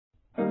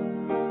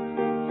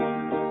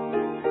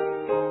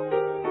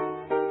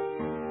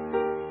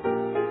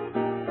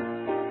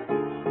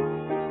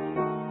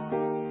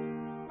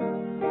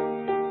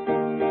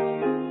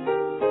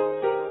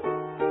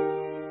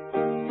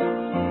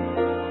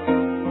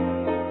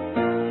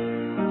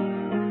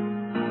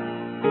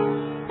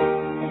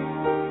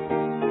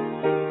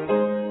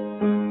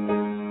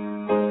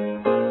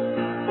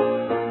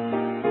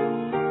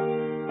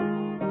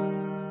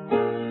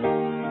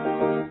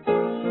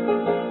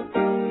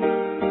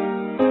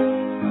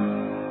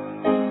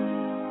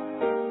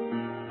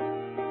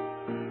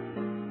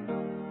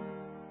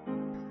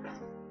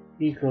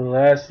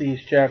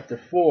Ecclesiastes chapter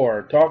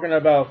 4, talking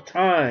about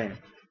time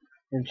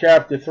in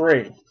chapter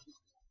 3.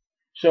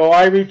 So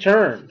I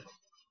returned.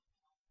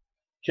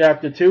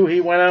 Chapter 2,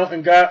 he went out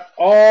and got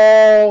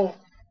all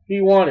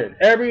he wanted,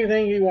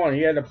 everything he wanted.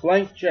 He had a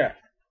blank check.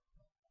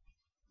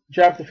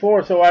 Chapter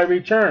 4, so I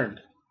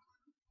returned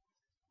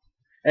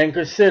and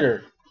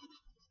considered.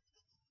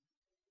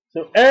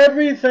 So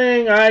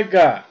everything I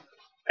got,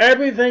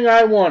 everything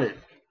I wanted.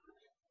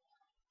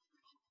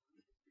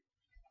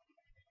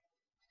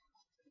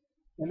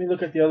 Let me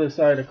look at the other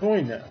side of the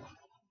coin now.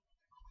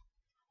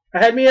 I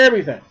had me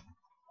everything.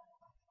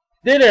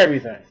 Did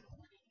everything.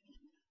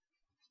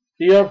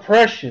 The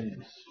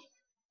oppressions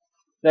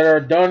that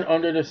are done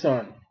under the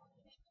sun.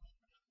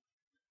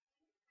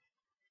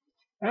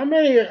 How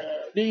many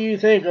do you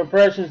think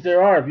oppressions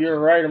there are if you were to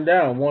write them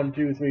down? 1,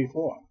 2, 3,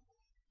 4.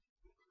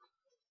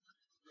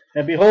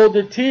 And behold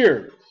the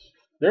tears.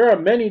 There are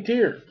many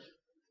tears.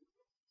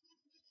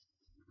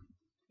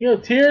 You know,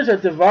 tears are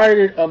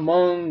divided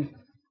among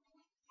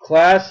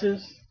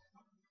classes.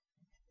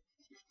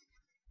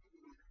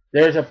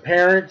 There's a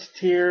parent's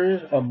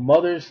tears, a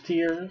mother's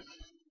tears,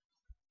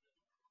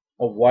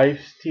 a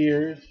wife's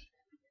tears,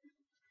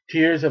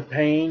 tears of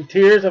pain,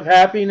 tears of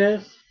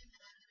happiness,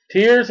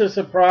 tears of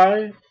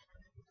surprise,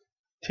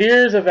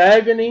 tears of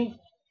agony,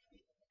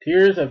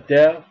 tears of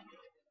death,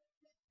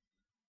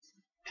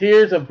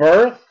 tears of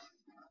birth.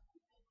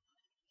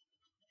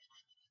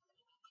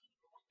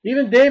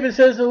 Even David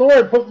says to the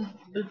Lord, put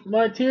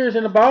my tears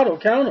in a bottle,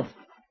 count them.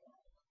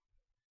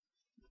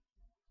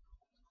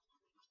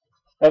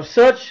 Of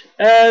such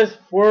as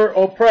were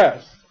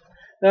oppressed.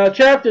 Now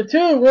chapter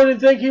 2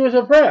 wouldn't think he was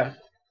oppressed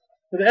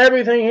with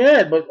everything he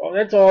had, but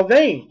that's all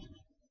vain.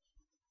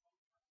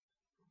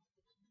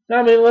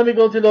 Now let me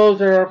go to those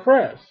that are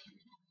oppressed.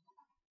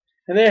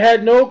 And they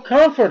had no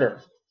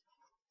comforter.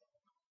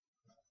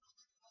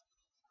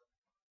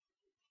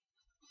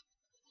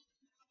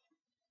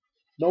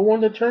 No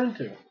one to turn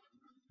to.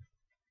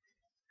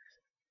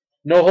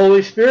 No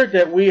Holy Spirit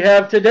that we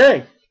have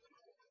today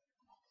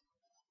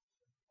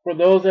for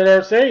those that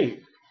are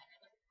saved.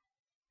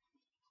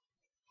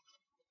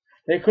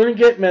 They couldn't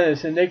get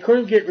medicine. They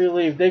couldn't get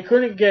relief. They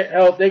couldn't get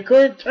help. They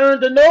couldn't turn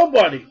to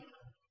nobody.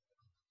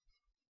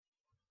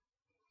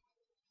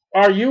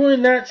 Are you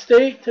in that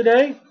state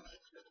today?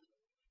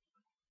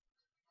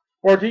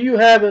 Or do you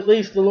have at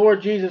least the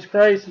Lord Jesus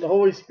Christ and the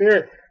Holy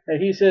Spirit that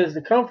He says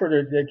the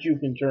comforter that you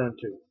can turn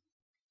to?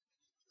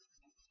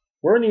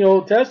 We're in the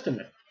Old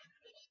Testament.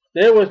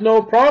 There was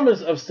no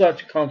promise of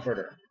such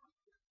comforter.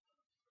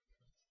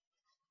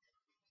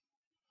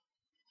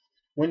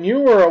 When you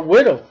were a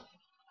widow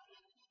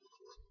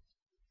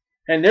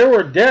and there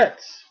were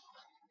debts,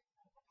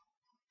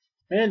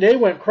 man, they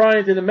went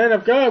crying to the men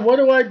of God, what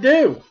do I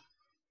do?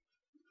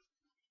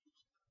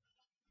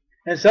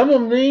 And some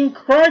of them didn't even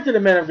cry to the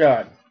men of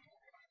God.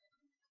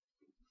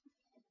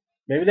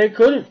 Maybe they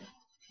couldn't.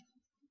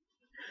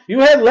 You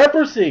had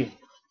leprosy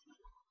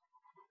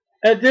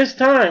at this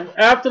time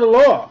after the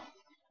law.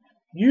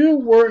 You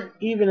weren't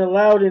even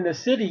allowed in the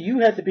city. You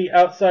had to be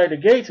outside the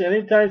gates. And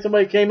anytime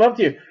somebody came up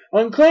to you,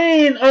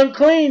 unclean,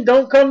 unclean,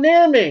 don't come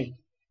near me.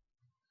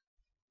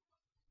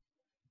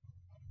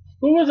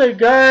 Who was a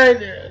guy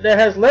that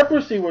has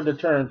leprosy were to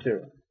turn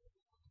to?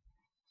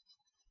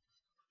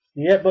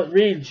 Yet but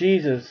read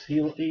Jesus.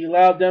 He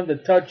allowed them to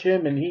touch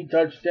him and he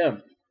touched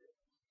them.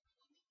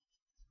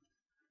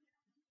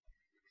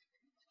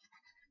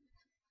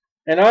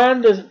 And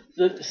on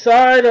the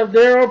side of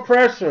their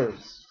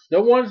oppressors,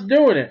 the ones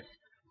doing it,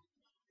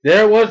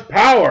 there was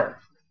power.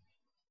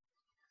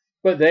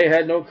 But they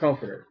had no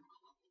comforter.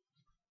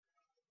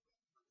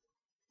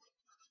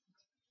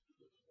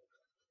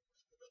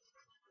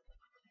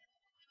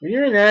 When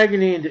you're in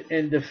agony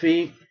and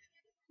defeat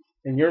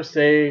and you're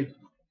saved,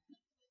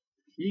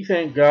 you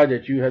thank God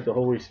that you have the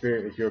Holy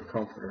Spirit as your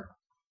comforter.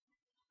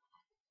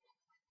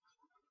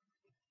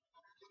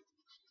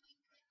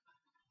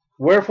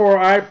 Wherefore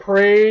I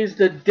praise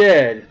the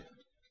dead,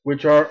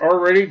 which are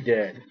already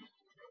dead,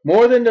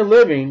 more than the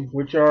living,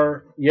 which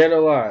are yet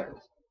alive.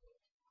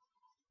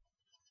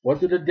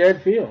 What do the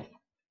dead feel?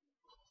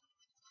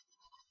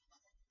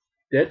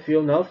 Dead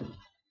feel nothing.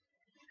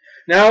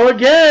 Now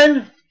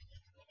again,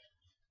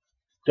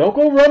 don't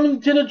go running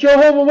to the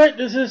Jehovah's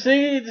Witnesses.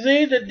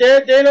 See, the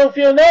dead, they don't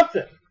feel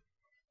nothing.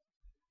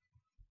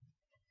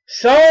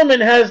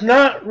 Solomon has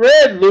not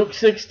read Luke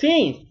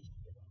 16.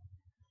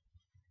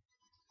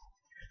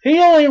 He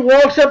only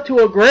walks up to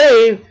a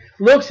grave,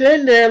 looks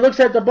in there, looks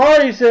at the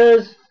body,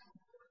 says,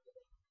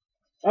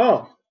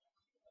 oh,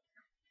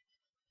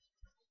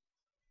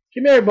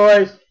 come here,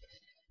 boys.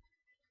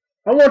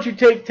 I want you to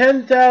take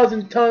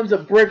 10,000 tons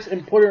of bricks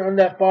and put it on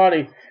that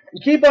body.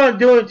 And keep on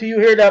doing it until you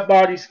hear that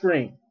body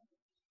scream.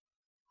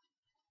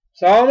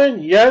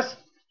 Solomon, yes,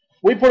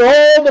 we put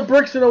all the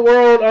bricks in the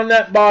world on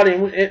that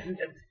body.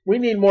 We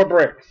need more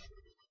bricks.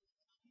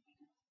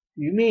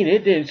 You mean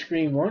it didn't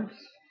scream once?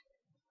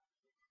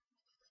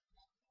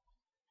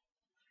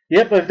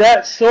 Yep, if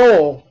that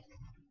soul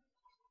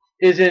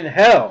is in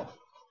hell,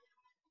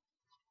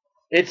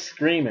 it's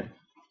screaming.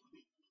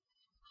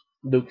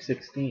 Luke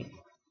 16.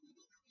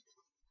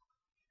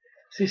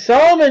 See,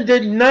 Solomon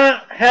did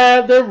not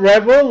have the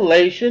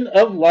revelation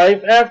of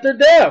life after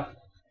death.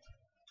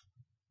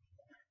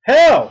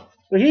 Hell.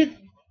 But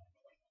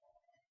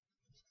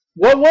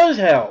what was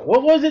hell?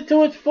 What was it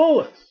to its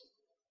fullest?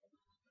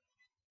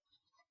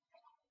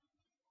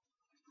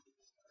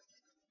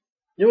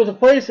 It was a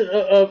place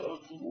of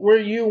where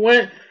you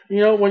went,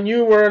 when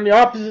you were on the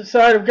opposite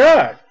side of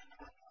God.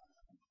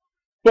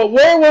 But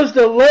where was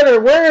the letter?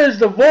 Where is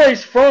the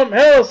voice from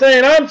hell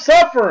saying, I'm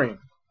suffering?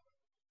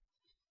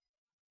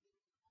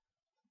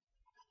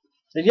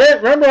 And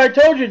yet, remember I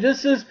told you,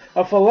 this is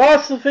a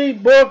philosophy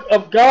book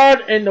of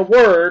God and the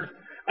Word,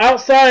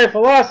 outside of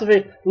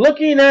philosophy,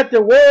 looking at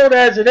the world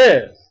as it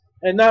is,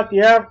 and not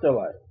the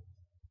afterlife.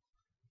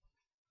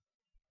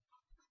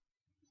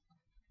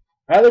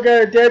 I look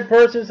at a dead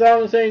person,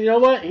 Solomon saying, you know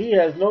what? He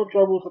has no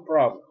troubles or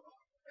problems.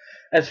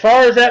 As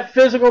far as that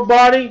physical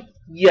body,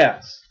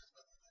 yes.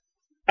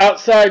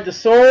 Outside the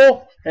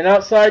soul and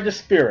outside the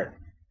spirit.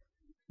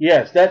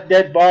 Yes, that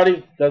dead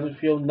body doesn't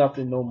feel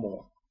nothing no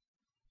more.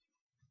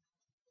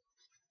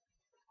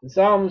 And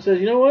Solomon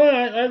says, you know what?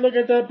 I look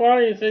at that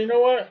body and say, you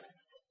know what?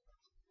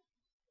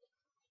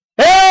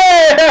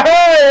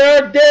 Hey,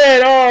 you're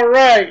dead. All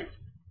right.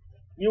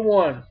 You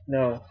won.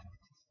 No.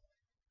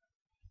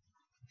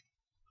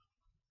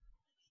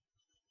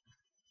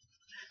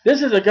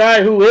 This is a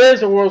guy who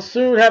is or will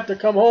soon have to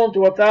come home to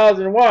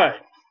 1,000 wives.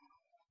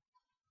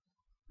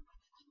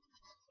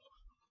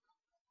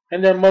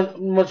 And the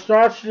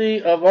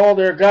monstrosity of all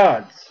their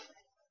gods.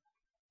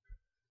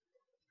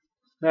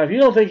 Now, if you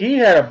don't think he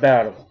had a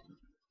battle,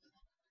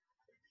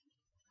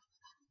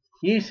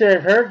 you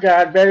serve her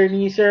God better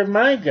than you serve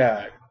my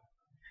God.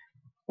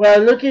 Well,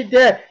 look at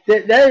that.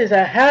 That is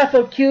a half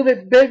a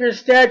cubit bigger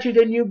statue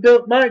than you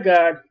built my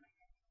God.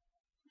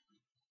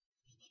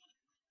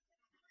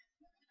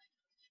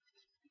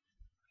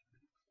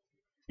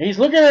 And he's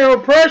looking at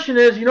oppression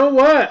as, you know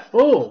what?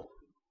 Oh,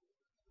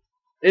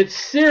 it's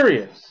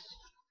serious.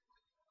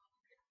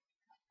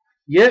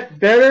 Yet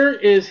better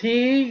is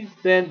he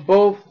than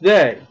both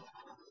they.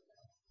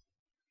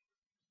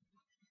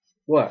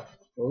 What?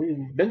 Well,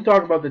 we've been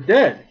talking about the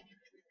dead,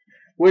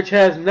 which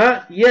has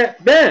not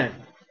yet been.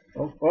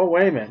 Oh,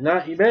 wait a minute.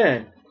 Not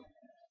been.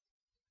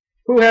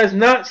 Who has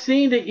not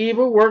seen the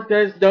evil work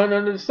that is done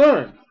under the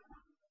sun.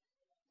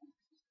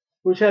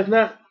 Which has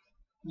not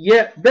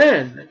yet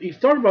been. He's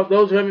talking about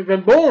those who haven't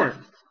been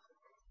born.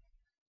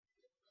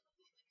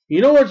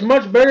 You know what's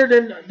much better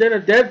than a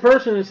dead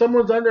person and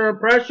someone's under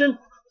oppression?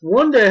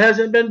 One that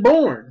hasn't been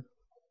born.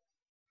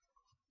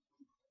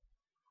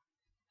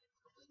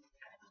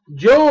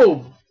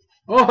 Job.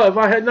 Oh, if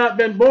I had not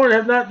been born,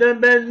 have not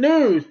then been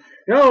news.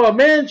 A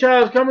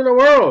man-child is coming to the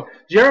world.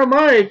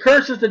 Jeremiah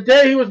curses the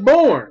day he was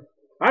born.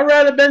 I'd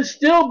rather have been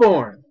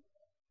stillborn.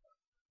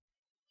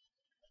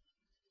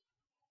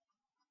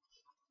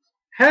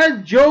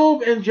 Had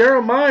Job and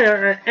Jeremiah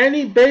or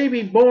any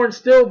baby born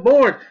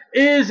stillborn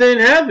is in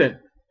heaven.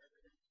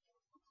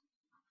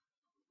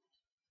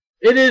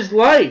 It is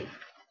life.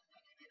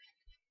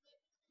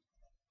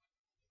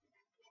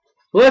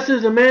 Blessed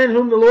is the man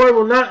whom the Lord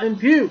will not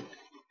impute.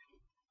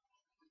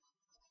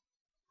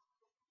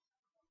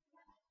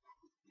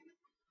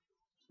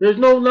 There's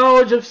no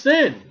knowledge of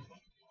sin.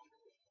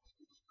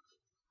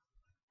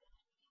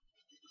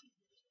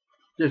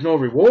 There's no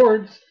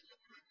rewards.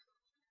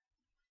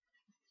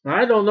 Now,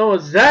 I don't know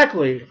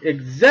exactly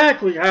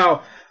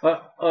how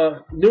a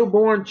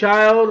newborn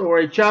child or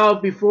a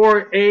child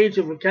before age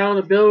of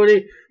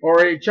accountability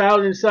or a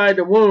child inside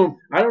the womb,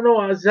 I don't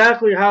know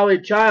exactly how a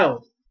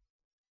child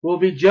will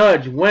be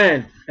judged,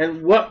 when,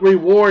 and what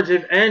rewards,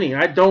 if any.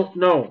 I don't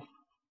know.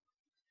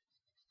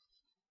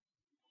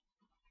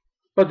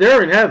 But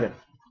they're in heaven.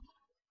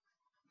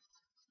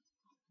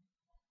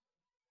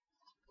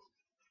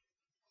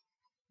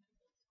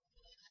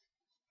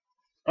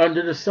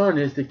 Under the sun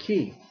is the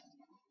key.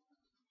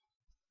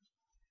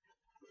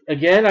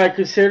 Again, I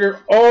consider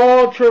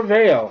all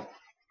travail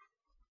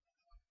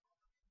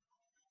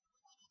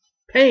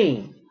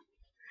pain.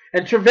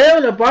 And travail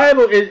in the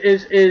Bible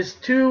is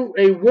to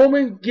a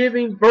woman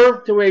giving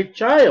birth to a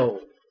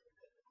child.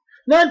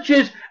 Not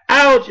just,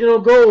 ouch,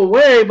 it'll go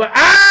away, but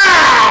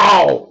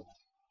ow!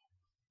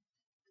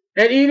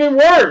 And even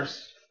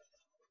worse.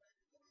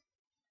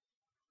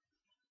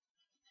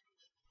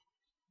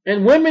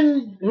 And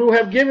women who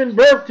have given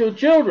birth to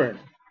children,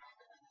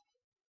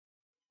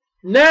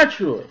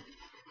 naturally,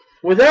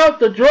 without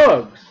the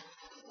drugs,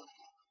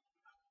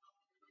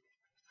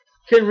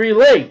 can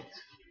relate.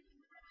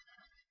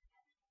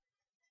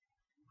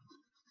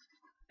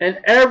 And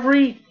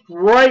every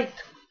right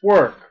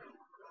work,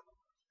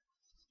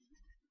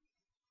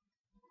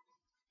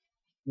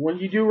 when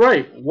you do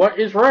right, what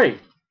is right?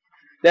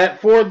 That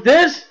for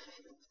this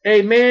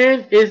a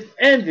man is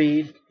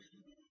envied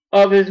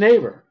of his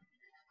neighbor.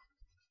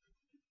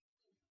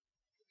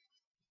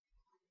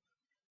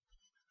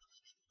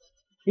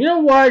 You know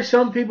why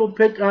some people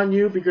pick on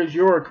you because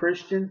you're a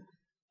Christian?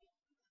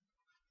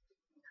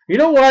 You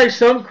know why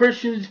some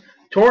Christians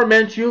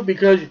torment you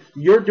because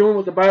you're doing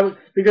what the Bible,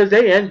 because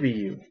they envy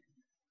you.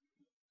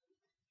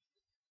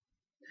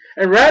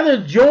 And rather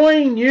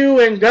join you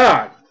and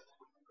God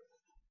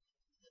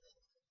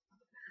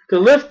to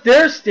lift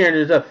their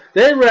standards up,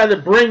 they'd rather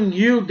bring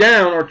you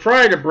down or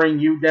try to bring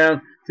you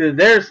down to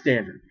their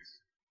standards.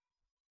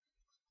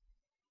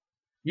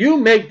 You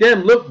make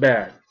them look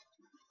bad.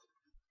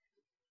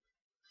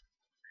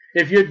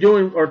 If you're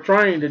doing or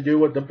trying to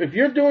do if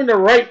you're doing the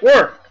right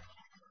work,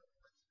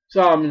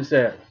 Solomon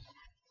says.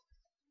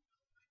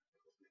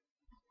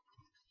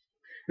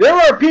 There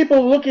are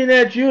people looking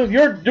at you if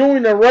you're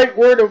doing the right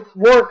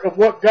work of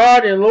what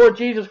God and Lord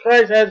Jesus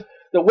Christ has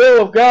the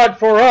will of God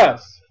for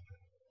us.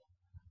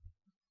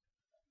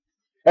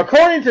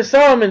 According to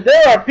Solomon,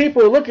 there are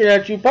people looking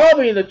at you,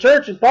 probably in the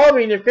church and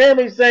probably in your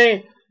family,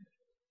 saying,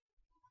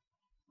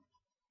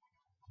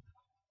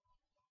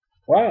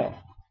 wow,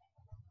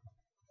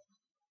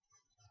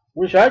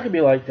 wish I could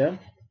be like them.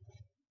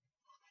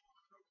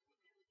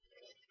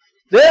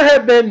 There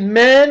have been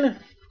men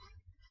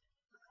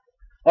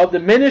of the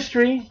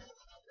ministry,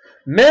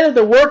 men of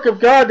the work of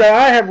God that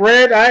I have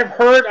read, I have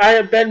heard, I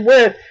have been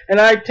with, and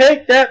I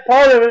take that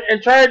part of it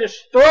and try to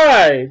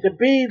strive to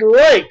be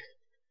like.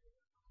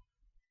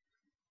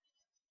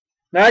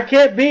 Now I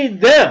can't be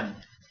them.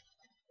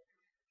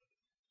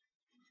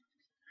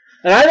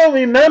 And I don't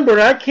remember,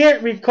 and I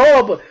can't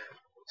recall, but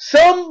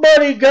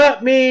somebody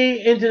got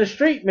me into the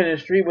street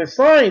ministry with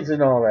signs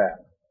and all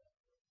that.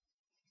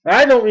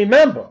 I don't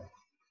remember.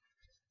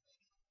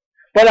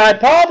 But I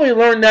probably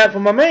learned that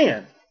from a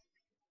man.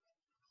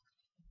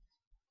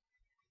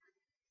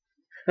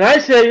 And I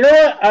said, you know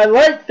what? I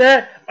like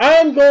that.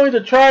 I'm going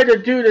to try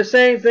to do the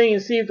same thing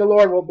and see if the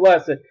Lord will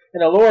bless it.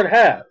 And the Lord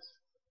has.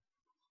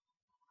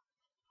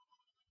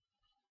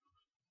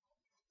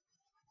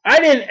 I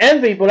didn't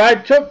envy, but I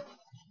took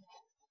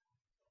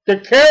the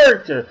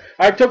character.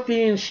 I took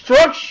the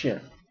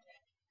instruction.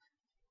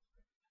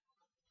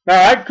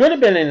 Now, I could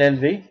have been in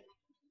envy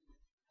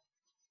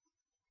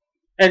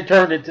and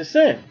turned it to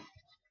sin.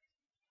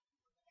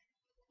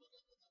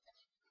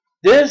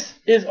 This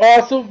is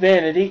also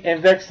vanity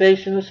and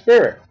vexation of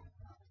spirit.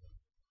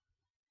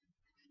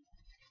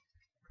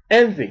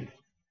 Envy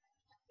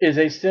is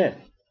a sin.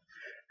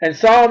 And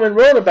Solomon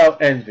wrote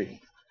about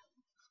envy.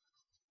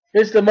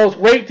 It's the most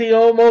weighty,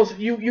 almost,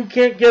 you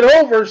can't get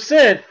over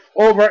sin,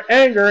 over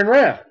anger and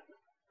wrath.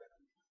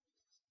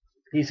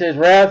 He says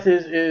wrath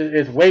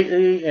is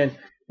weighty and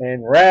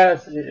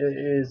wrath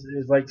is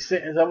like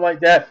sin, something like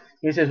that.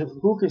 He says,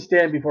 who can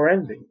stand before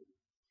envy?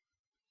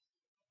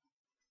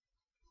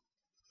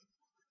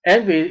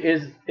 Envy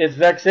is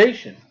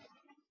vexation.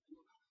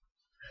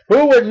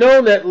 Who would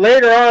know that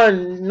later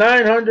on,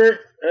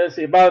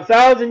 about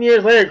 1,000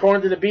 years later,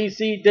 according to the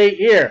BC date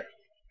here,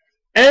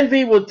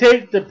 envy will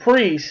take the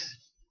priests,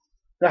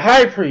 the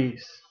high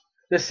priests,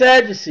 the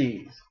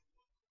Sadducees,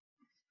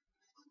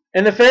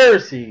 and the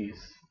Pharisees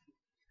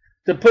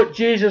to put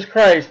Jesus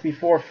Christ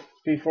before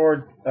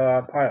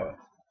Pilate.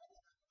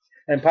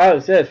 And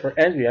Pilate says, for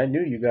envy, I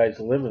knew you guys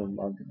delivered them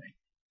unto me.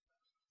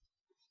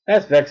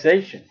 That's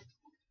vexation.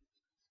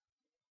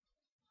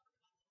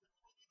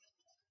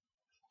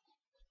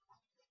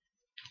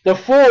 The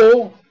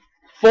fool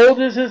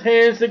foldeth his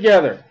hands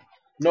together,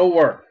 no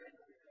work,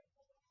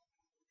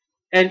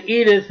 and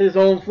eateth his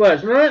own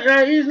flesh.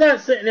 Now, he's not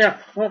sitting there,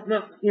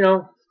 you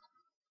know.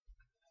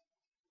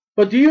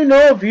 But do you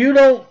know if you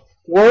don't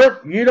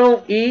work, you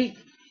don't eat,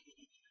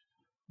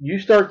 you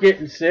start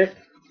getting sick,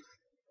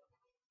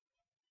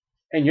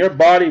 and your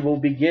body will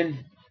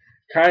begin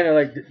kind of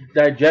like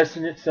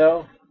digesting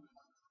itself?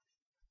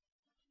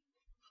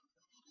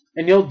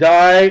 And you'll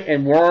die,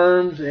 and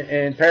worms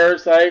and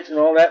parasites and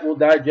all that will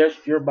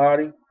digest your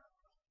body.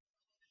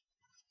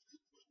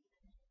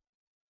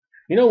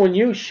 You know, when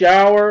you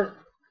shower,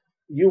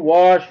 you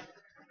wash,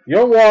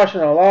 you're washing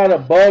a lot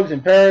of bugs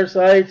and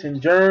parasites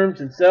and germs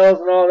and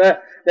cells and all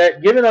that,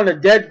 that given on a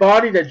dead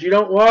body that you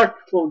don't wash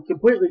will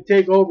completely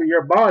take over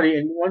your body,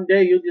 and one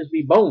day you'll just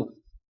be bone.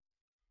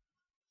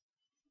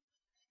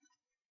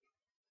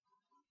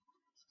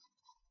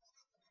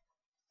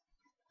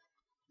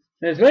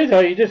 And it's amazing how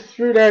you just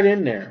threw that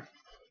in there.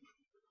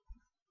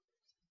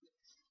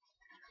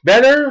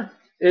 Better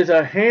is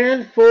a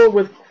handful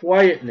with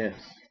quietness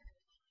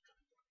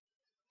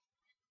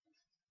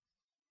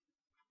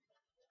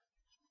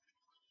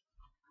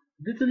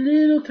just a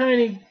little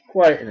tiny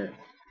quietness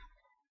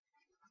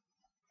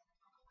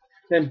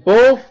than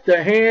both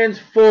the hands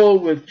full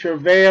with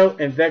travail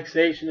and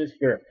vexation of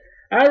spirit.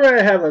 I'd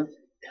rather have a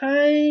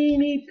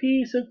tiny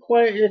piece of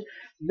quietness,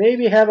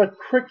 maybe have a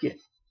cricket,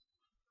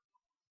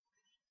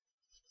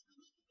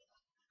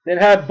 than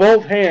have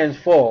both hands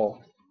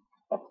full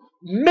of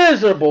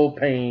miserable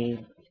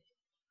pain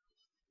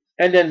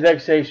and then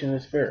vexation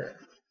of spirit.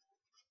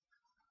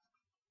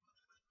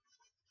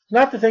 It's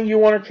not the thing you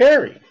want to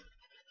carry.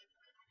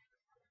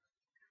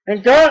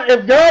 And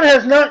if God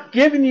has not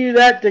given you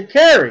that to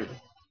carry,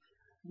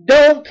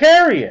 don't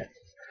carry it.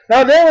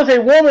 Now, there was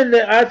a woman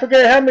that I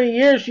forget how many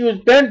years she was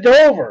bent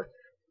over.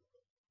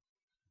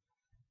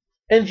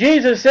 And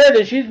Jesus said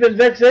that she's been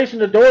vexing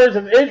the daughters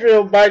of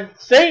Israel by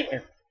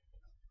Satan.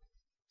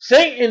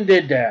 Satan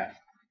did that.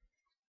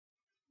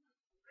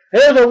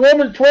 There was a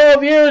woman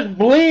 12 years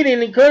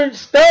bleeding and couldn't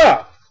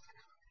stop.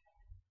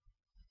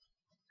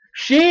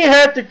 She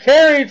had to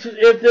carry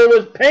if there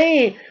was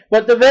pain,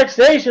 but the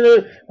vexation,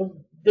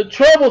 the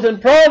troubles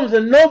and problems,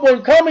 and no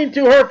one coming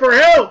to her for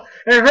help,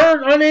 and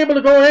her unable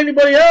to go to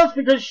anybody else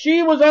because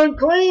she was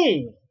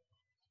unclean.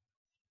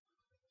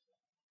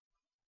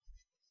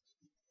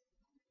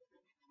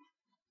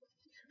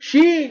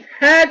 She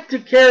had to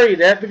carry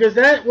that because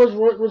that was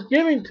what was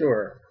given to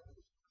her.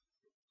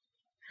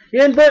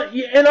 But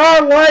in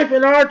our life,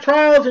 in our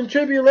trials and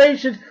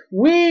tribulations,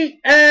 we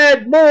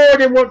add more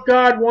than what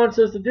God wants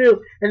us to do.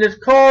 And it's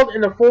called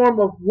in the form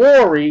of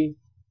worry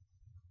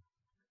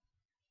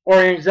or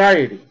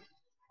anxiety.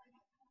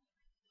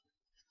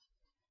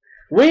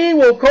 We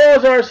will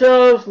cause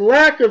ourselves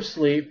lack of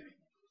sleep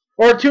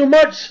or too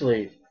much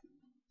sleep.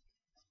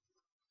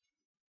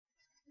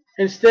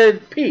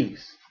 Instead,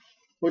 peace,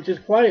 which is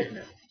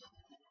quietness.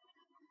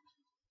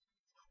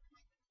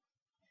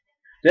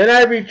 Then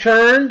I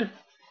returned,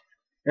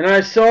 and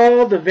I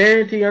saw the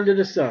vanity under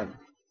the sun.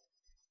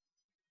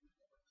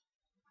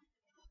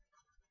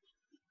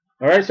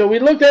 Alright, so we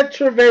looked at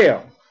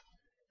travail.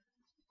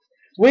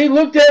 We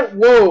looked at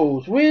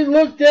woes. We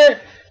looked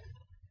at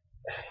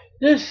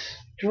this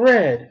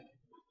dread.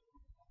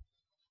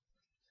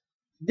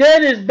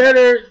 Dead is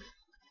better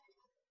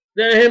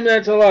than him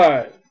that's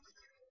alive.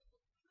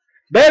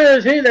 Better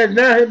is he that's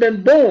not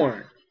been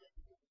born.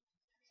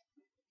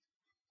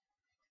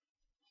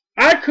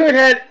 I could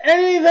have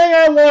anything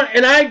I want,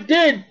 and I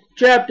did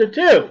chapter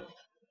 2.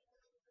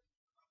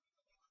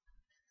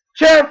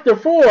 Chapter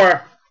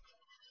 4,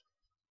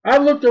 I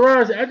looked around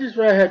and said, I just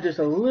rather have just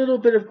a little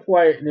bit of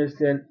quietness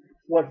than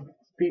what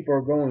people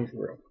are going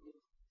through.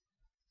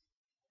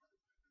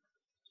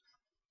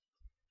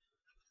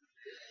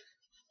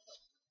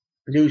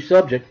 New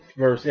subject,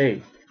 verse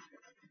 8.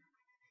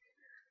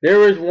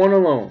 There is one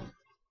alone.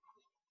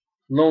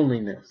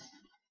 Loneliness.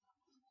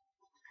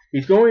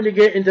 He's going to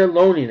get into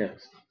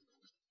loneliness.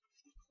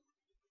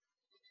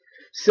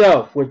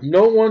 Self, with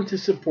no one to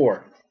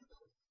support.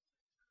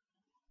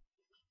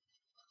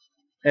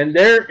 And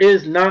there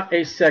is not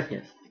a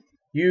second.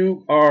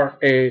 You are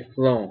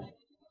alone.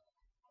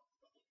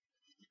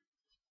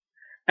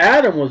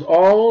 Adam was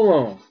all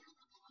alone.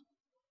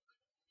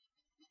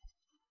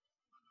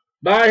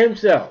 By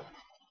himself.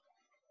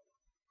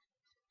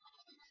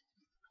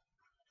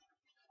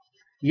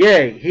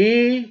 Yea,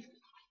 he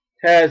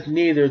has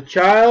neither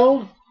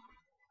child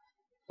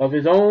of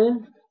his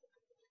own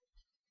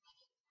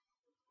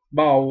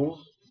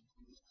bowels,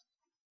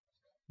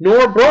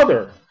 nor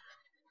brother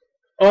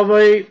of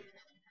a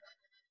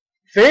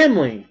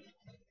family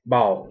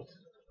bowels.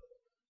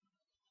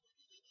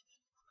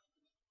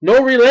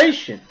 No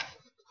relation.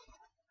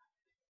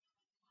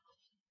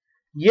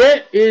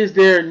 Yet is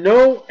there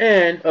no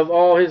end of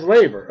all his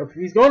labor. If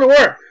he's going to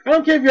work, I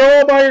don't care if you're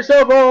all by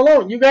yourself, all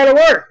alone. You got to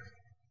work.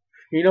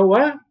 You know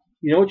what?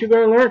 You know what you're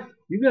going to learn?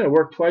 You got to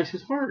work twice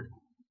as hard.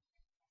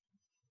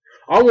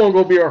 I want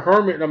to go be a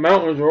hermit in the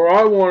mountains, or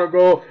I want to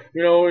go,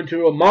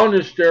 into a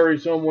monastery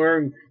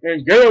somewhere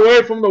and get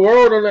away from the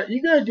world. And that.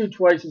 You got to do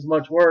twice as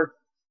much work.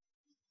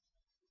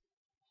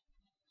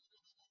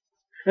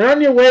 And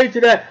on your way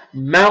to that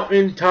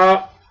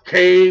mountaintop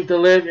cave to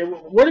live,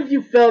 what if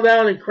you fell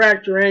down and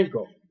cracked your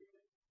ankle?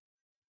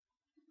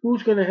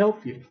 Who's going to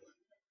help you?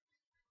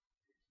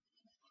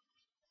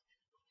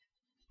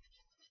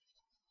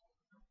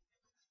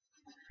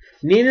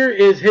 Neither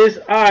is his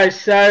eye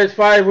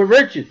satisfied with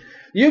riches.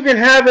 You can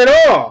have it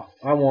all.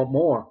 I want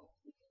more.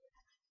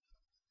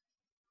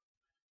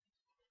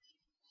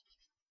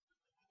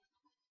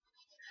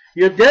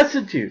 You're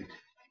destitute.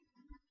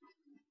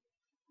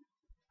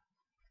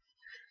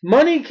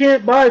 Money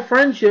can't buy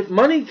friendship.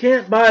 Money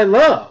can't buy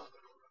love.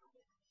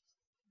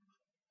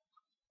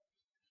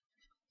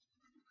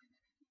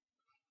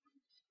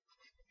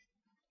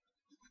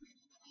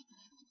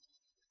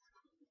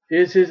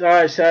 Is his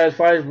eye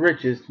satisfied with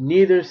riches?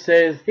 Neither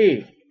says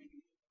he.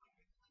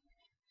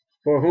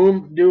 For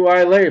whom do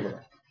I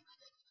labor?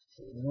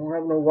 I don't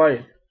have no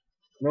wife,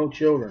 no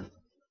children,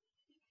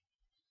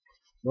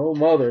 no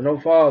mother, no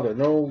father,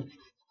 no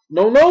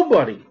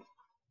nobody.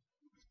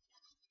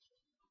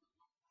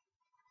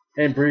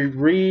 And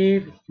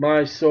bereave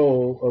my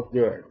soul of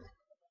good.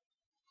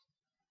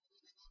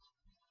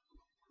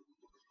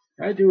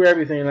 I do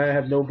everything and I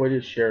have nobody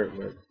to share it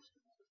with.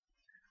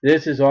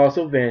 This is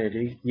also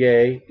vanity,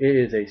 yea, it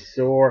is a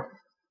sore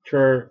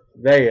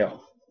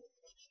travail.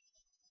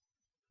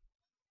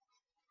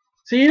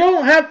 So you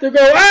don't have to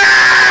go,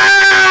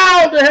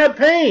 ah, to have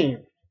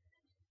pain.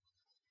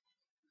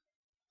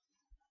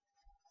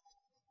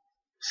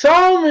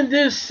 Solomon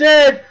just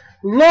said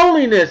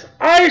loneliness,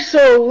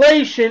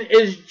 isolation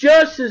is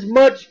just as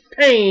much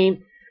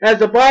pain as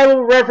the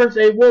Bible references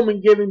a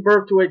woman giving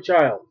birth to a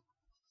child.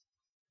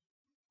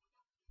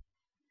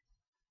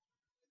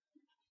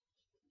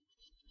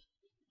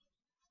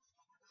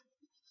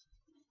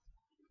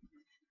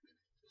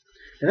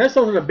 And that's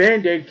something a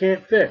Band-Aid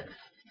can't fix.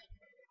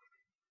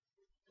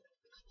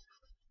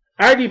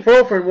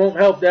 Ibuprofen won't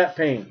help that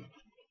pain.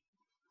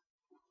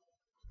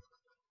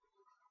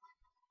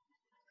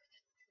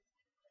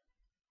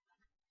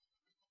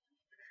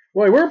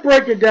 Boy, we're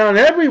breaking down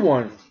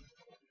everyone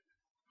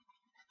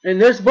in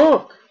this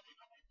book.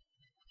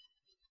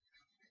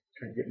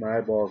 Trying to get my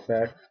eyeballs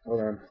back. Hold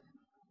on.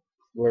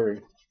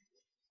 Blurry.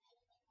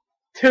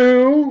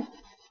 2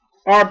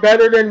 are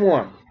better than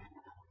 1.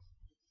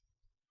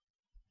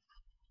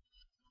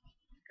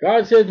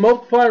 God says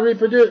multiply and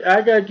reproduce.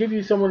 I got to give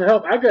you someone to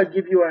help. I got to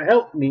give you a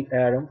help meet,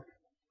 Adam.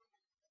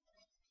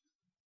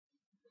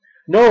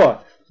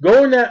 Noah,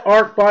 go in that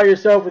ark by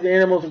yourself with the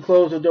animals and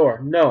close the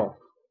door. No.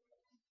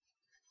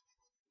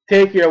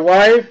 Take your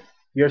wife,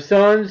 your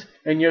sons,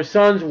 and your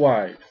sons'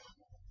 wives.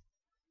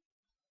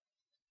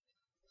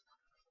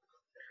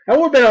 That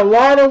would have been a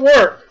lot of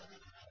work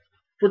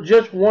for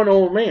just one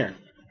old man.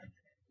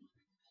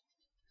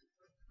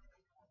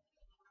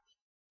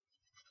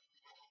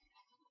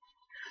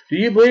 Do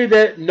you believe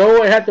that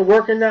Noah had to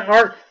work in that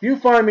ark? You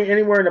find me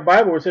anywhere in the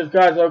Bible where it says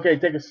God says, okay,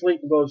 take a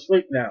sleep and go to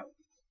sleep now.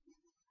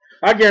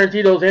 I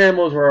guarantee those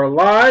animals were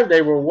alive,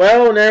 they were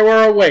well, and they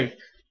were awake.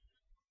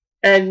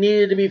 And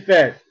needed to be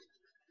fed.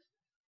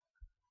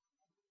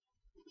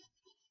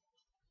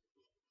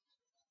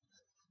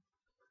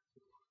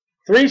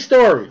 Three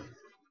stories.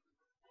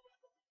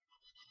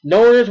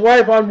 Noah and his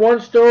wife on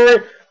one story,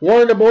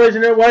 one of the boys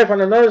and their wife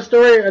on another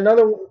story,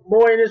 another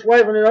boy and his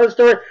wife on another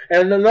story,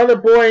 and another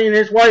boy and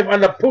his wife on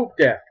the poop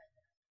deck.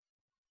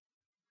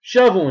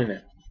 Shoveling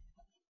it.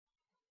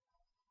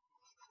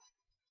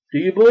 Do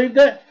you believe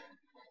that?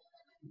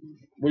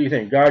 What do you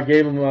think? God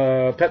gave him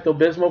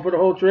Pepto-Bismol for the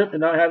whole trip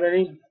and not have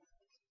any?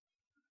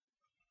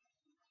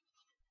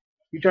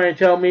 You trying to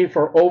tell me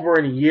for over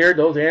a year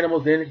those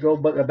animals didn't go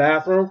but the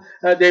bathroom?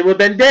 They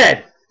would have been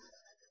dead.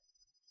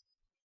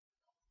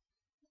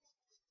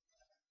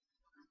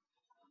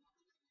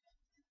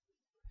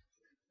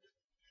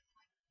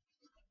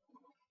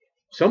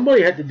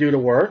 Somebody had to do the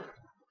work.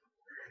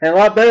 And a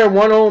lot better than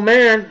one old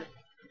man.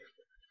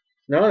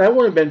 No, that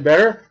would have been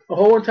better. A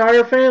whole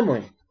entire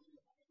family.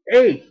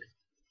 8.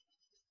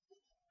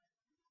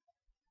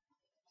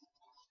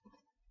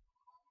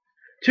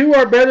 2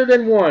 are better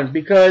than 1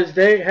 because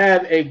they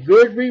have a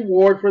good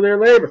reward for their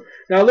labor.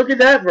 Now look at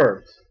that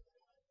verse.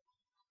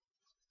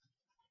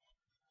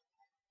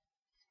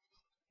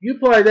 You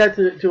apply that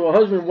to a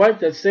husband and wife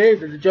that's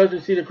saved at the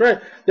judgment seat of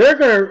Christ. They're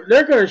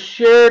gonna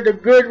share the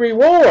good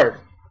reward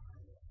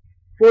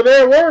for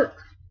their work.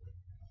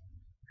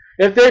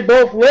 If they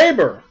both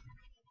labor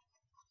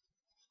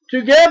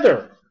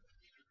together.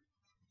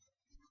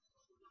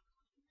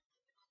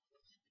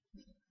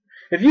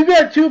 If you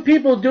got 2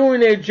 people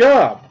doing a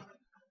job,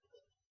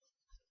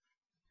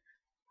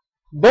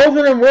 both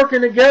of them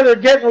working together,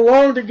 getting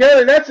along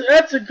together,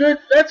 that's a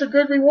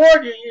good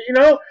reward, you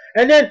know.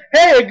 And then,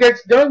 hey, it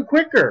gets done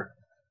quicker.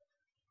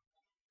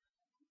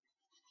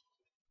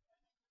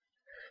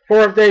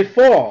 For if they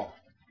fall,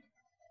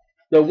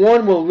 the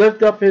one will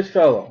lift up his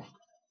fellow.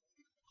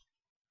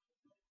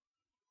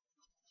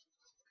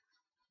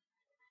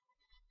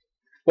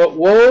 But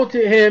woe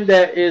to him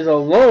that is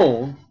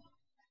alone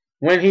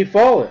when he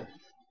falleth,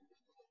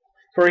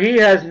 for he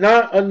has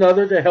not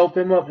another to help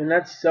him up. And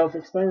that's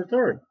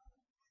self-explanatory.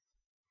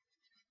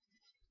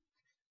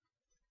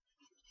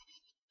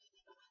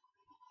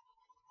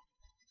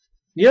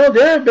 You know,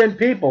 there have been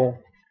people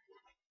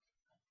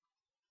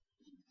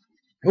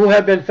who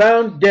have been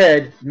found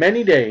dead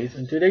many days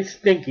until they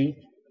stinky.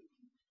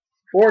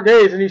 4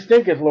 days and he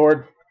stinketh,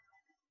 Lord.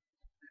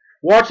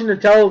 Watching the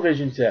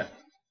television set.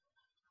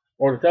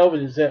 Or the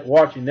television set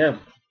watching them.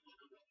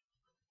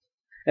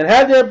 And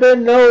had there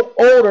been no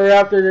odor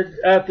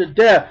after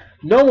death,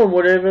 no one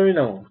would have ever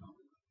known.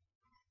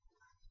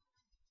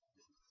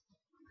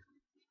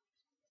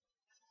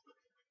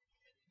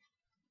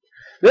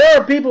 There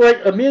are people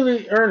like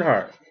Amelia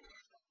Earhart.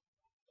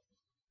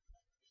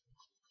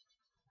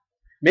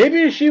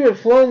 Maybe if she would have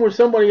flown with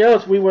somebody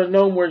else, we would have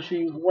known where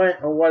she went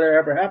or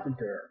whatever happened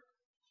to her.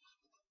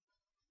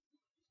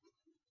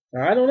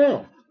 Now, I don't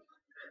know.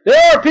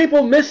 There are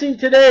people missing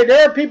today.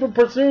 There are people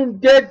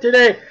presumed dead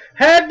today.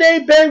 Had they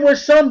been with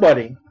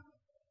somebody,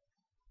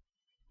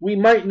 we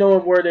might know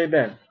where they've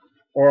been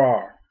or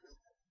are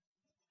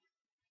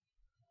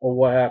or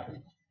what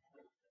happened.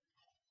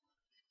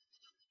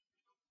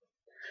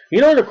 You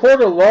know, in the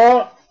court of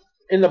law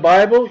in the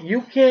Bible,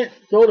 you can't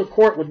go to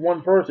court with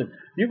one person.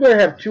 You're going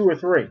to have 2 or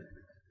 3.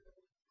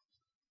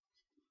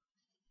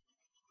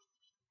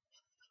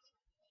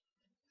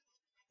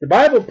 The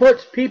Bible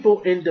puts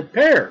people into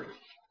pairs.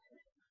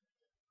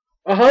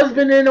 A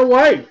husband and a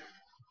wife.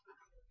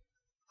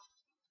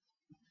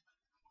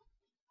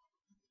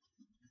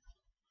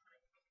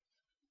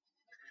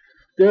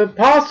 The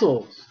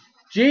apostles,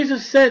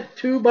 Jesus sent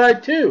 2 by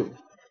 2.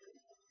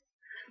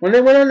 When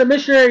they went on the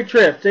missionary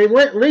trip, they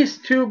went at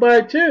least 2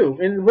 by 2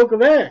 in the book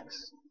of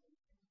Acts.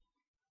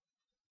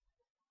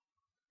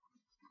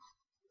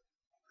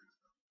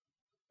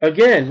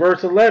 Again,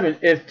 verse 11,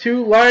 if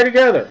 2 lie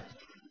together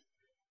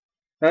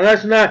Now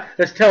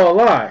let's tell a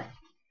lie.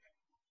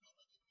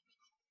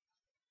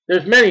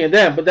 There's many of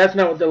them, but that's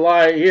not what the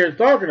lie here is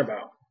talking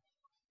about.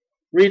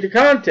 Read the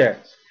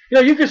context. You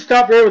know, you can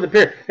stop there with a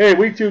pair. Hey,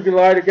 we two can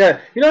lie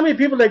together. You know how many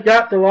people that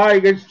got to lie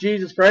against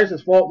Jesus Christ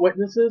as false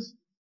witnesses?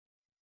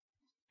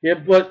 Yeah,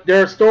 but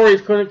their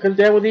stories couldn't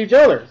condemn with each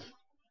other's.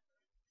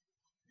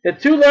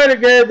 If two lie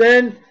together,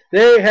 then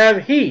they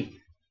have heat.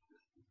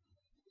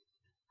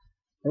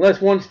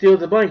 Unless one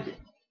steals a blanket.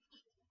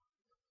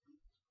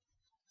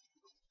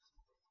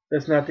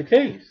 That's not the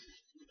case.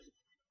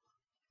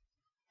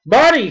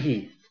 Body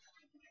heat.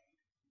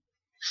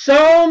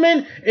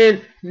 Solomon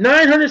in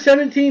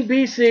 917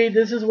 BC,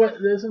 this is what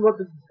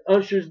the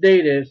usher's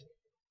date is,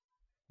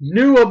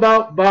 knew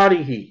about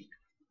body heat.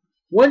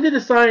 When did the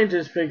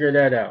scientists figure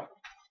that out?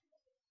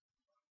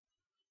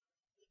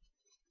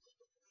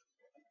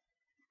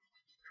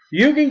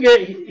 You can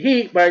get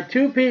heat by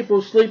two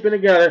people sleeping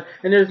together,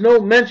 and there's no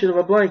mention of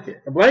a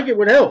blanket. A blanket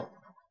would help.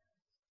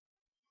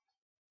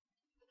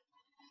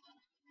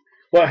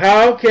 But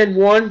how can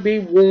one be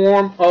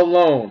warm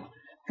alone?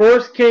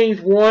 1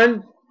 Kings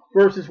 1,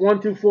 verses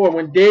 1 through 4.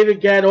 When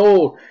David got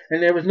old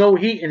and there was no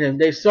heat in him,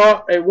 they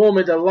sought a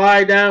woman to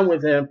lie down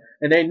with him,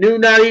 and they knew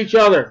not each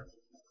other.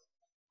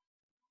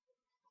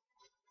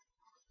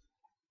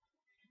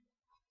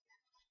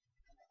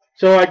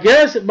 So I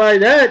guess by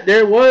that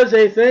there was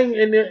a thing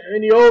in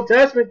the Old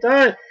Testament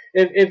time.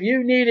 If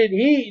you needed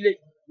heat, it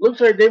looks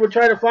like they would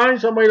try to find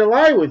somebody to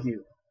lie with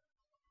you.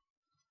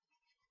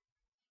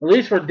 At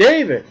least for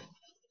David.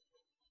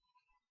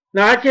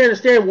 Now I can't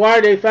understand why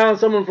they found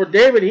someone for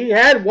David. He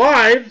had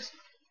wives.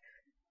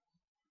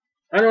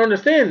 I don't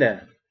understand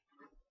that.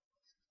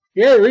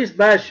 Yeah, at least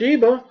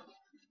Bathsheba.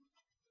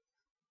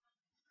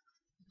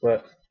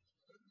 But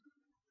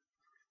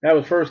that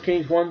was 1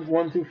 Kings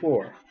 1 through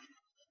 4.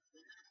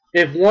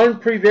 If one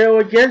prevail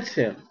against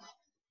him,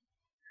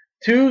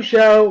 two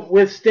shall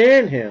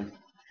withstand him,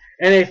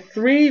 and a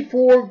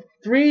threefold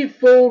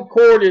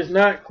cord is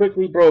not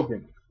quickly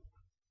broken.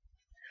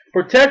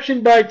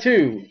 Protection by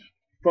two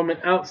from an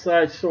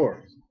outside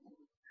source.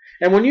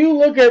 And when you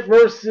look at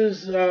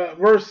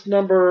verse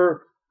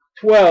number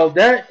 12,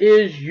 that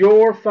is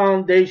your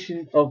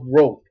foundation of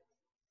rope.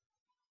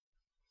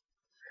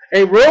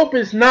 A rope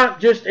is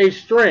not just a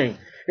string.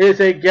 It is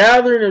a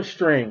gathering of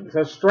strings,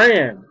 a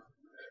strand.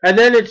 And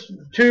then it's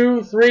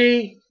 2,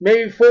 3,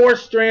 maybe 4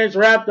 strands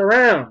wrapped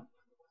around.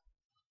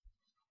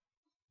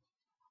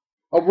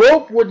 A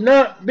rope would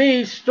not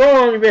be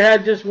strong if it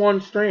had just one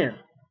strand.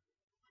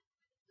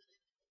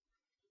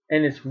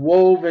 And it's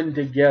woven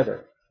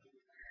together.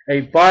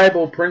 A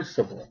Bible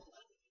principle.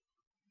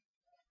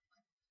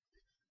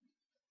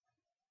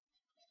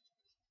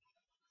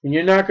 And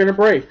you're not going to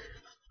break.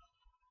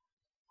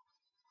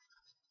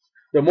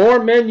 The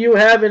more men you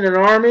have in an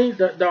army,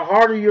 the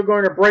harder you're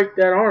going to break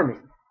that army.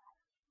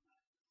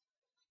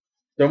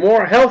 The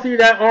more healthy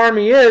that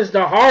army is,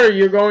 the harder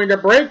you're going to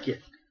break it.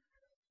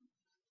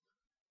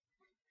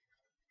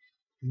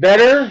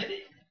 Better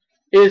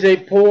is a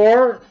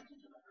poor.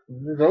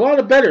 There's a lot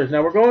of betters.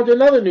 Now we're going to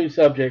another new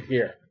subject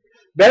here.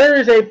 Better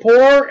is a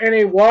poor and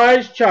a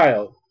wise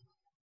child.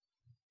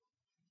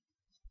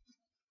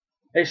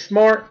 A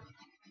smart,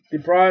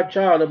 deprived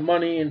child of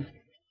money and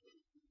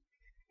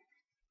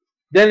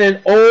than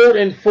an old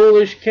and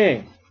foolish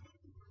king.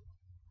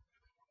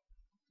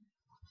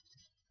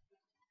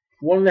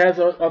 One that has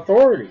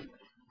authority.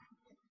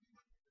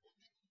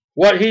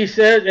 What he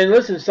said, and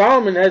listen,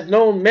 Solomon has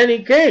known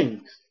many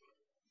kings.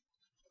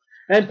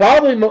 And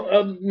probably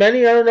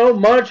many, I don't know,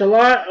 much, a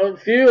lot, a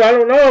few, I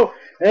don't know,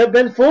 have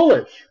been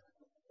foolish.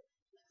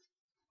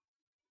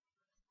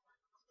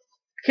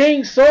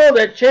 King Saul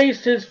that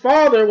chased his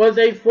father was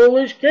a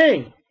foolish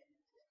king.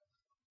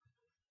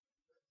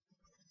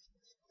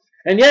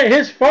 And yet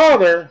his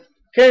father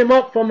came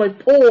up from a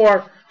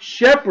poor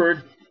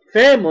shepherd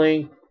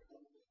family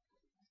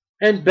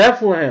in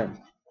Bethlehem,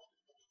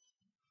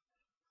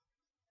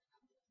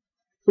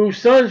 whose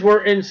sons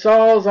were in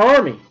Saul's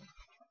army.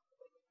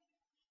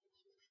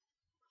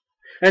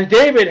 And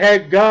David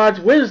had God's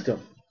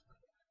wisdom.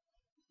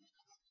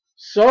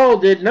 Saul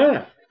did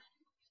not.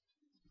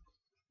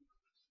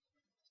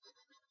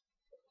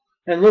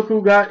 And look who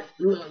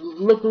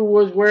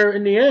was where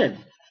in the end.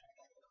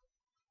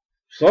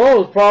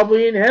 Saul was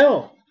probably in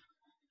hell.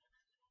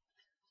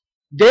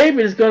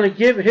 David is going to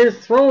give his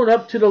throne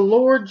up to the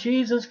Lord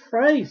Jesus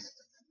Christ.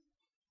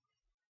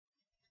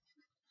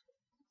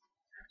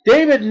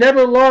 David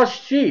never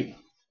lost sheep.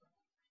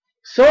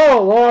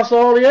 Saul lost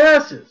all the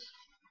asses.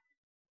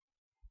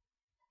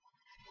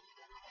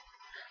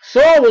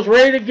 Saul was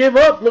ready to give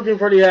up looking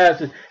for the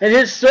asses. And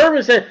his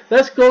servant said,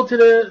 let's go to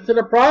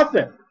the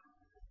prophet.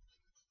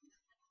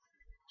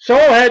 Saul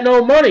had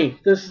no money.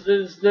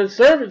 The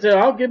servant said,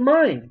 I'll give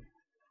mine.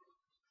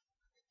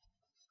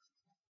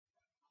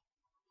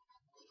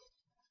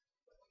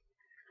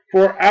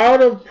 For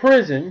out of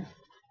prison,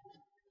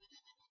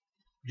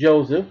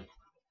 Joseph,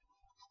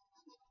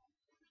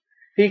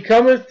 he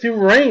cometh to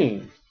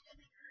reign.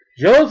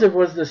 Joseph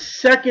was the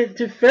second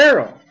to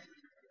Pharaoh.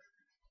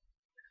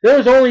 There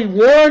was only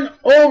one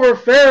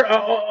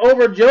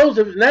over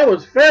Joseph, and that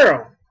was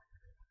Pharaoh.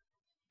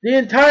 The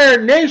entire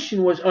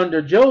nation was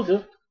under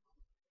Joseph.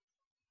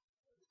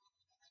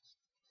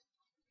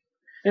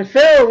 And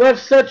Pharaoh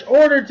left such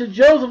order to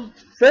Joseph.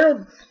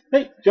 Pharaoh,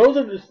 hey,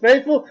 Joseph is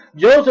faithful.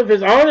 Joseph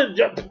is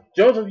honest.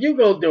 Joseph, you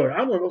go do it.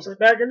 I'm going to go sit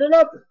back and do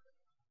nothing.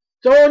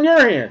 It's all in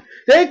your hand.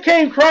 They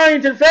came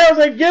crying to Pharaoh,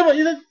 like, give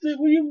it.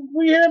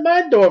 We here at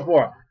my door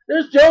for.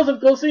 There's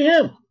Joseph. Go see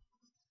him.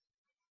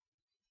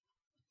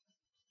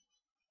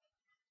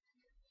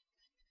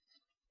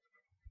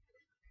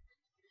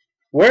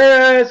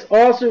 Whereas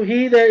also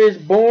he that is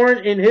born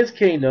in his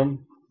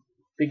kingdom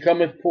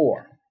becometh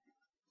poor.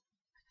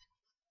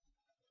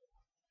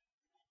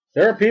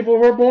 There are people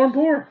who are born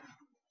poor.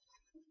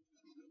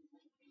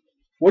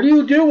 What do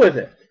you do with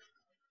it?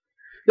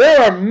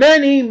 There are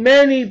many,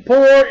 many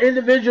poor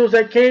individuals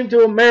that came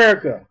to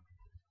America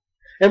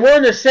and were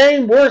in the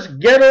same worst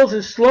ghettos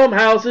and slum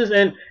houses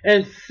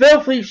and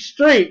filthy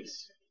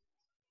streets,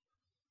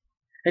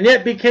 and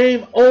yet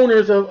became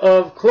owners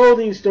of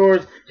clothing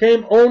stores,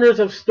 became owners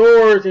of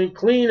stores and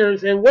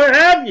cleaners and what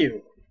have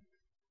you.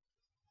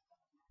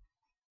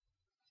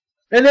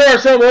 And there are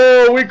some,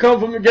 oh, we come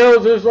from the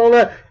ghettos and all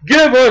that.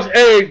 Give us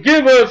aid,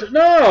 give us.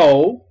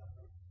 No.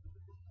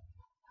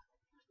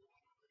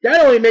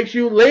 That only makes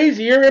you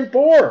lazier and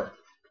poorer.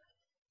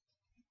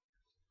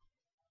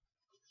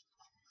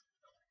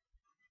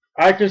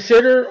 I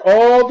consider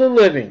all the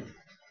living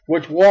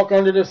which walk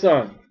under the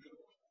sun.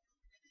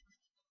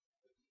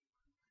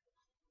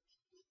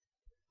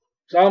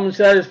 Solomon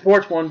sat at his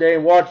porch one day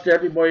and watched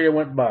everybody that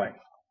went by.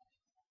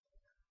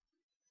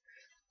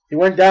 He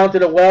went down to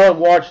the well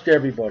and watched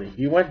everybody.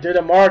 He went to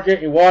the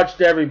market and watched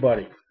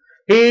everybody.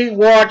 He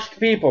watched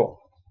people.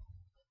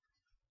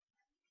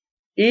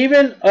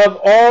 Even of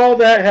all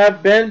that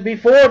have been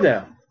before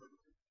them.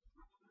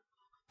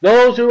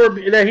 Those who were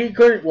that he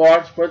couldn't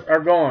watch but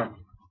are gone.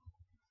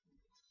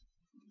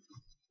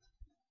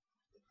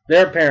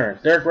 Their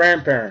parents, their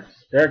grandparents,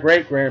 their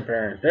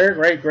great-grandparents, their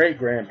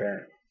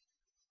great-great-grandparents.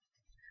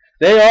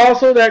 They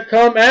also that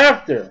come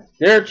after,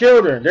 their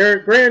children, their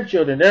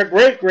grandchildren, their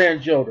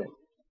great-grandchildren.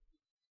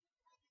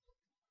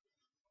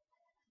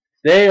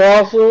 They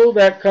also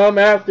that come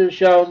after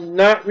shall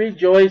not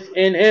rejoice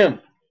in him.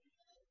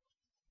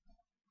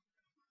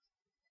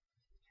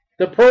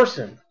 The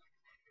person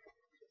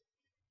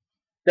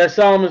that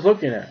Solomon is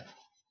looking at.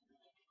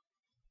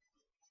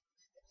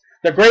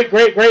 The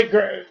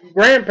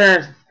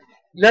great-great-great-grandparents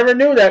never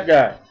knew that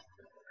guy.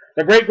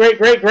 The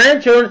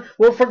great-great-great-grandchildren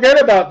will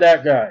forget about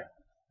that guy.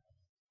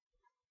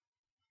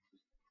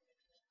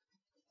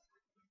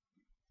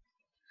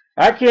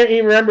 I can't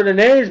even remember the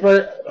names,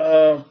 but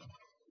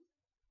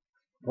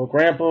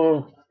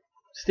Grandpa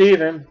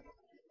Stephen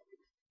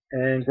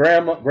and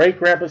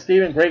great-grandpa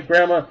Stephen,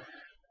 great-grandma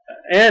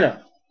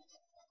Anna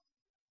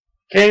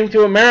came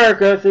to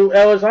America through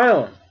Ellis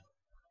Island.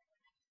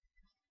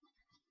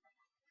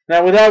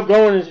 Now, without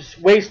going and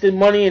wasting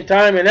money and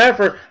time and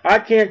effort, I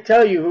can't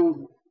tell you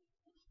who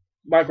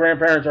my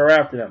grandparents are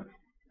after them.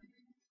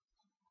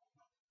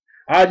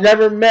 I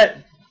never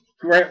met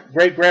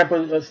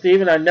great-grandpa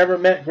Stephen. I never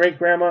met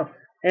great-grandma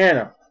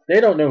Anna. They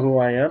don't know who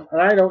I am,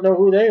 and I don't know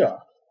who they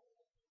are.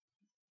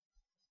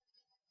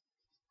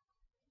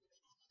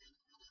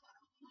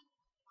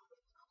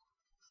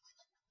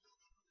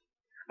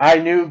 I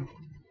knew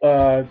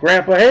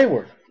Grandpa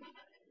Hayward.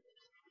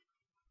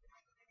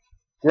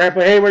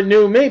 Grandpa Hayward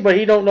knew me, but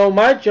he don't know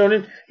my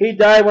children. He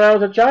died when I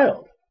was a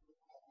child.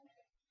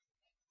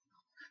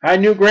 I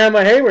knew Grandma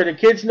Hayward. The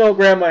kids know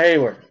Grandma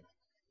Hayward.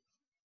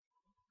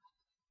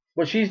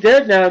 But she's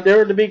dead now. If they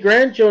were to be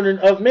grandchildren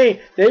of me,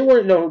 they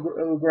wouldn't know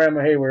who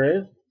Grandma Hayward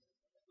is.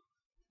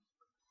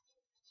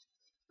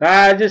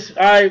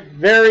 I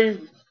very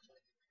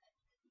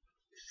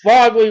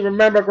foggy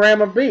remember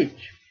Grandma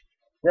Beach,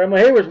 Grandma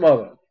Hayward's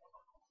mother.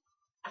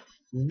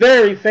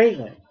 Very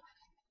faintly.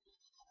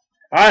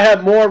 I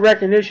have more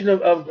recognition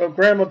of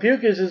Grandma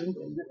Pucas'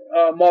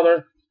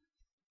 mother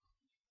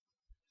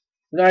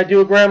than I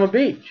do of Grandma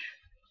Beach.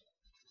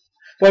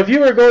 But if you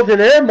were to go to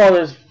their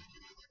mothers,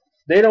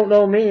 they don't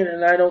know me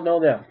and I don't know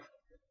them.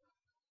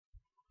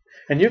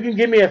 And you can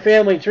give me a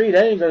family tree,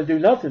 that ain't going to do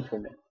nothing for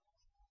me.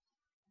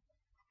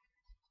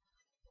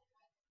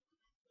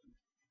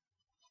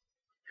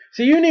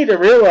 See, you need to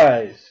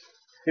realize,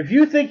 if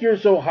you think you're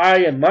so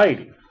high and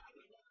mighty,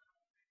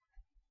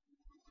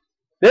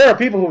 there are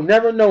people who've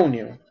never known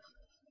you,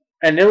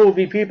 and there will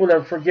be people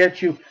that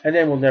forget you and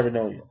then will never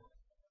know you.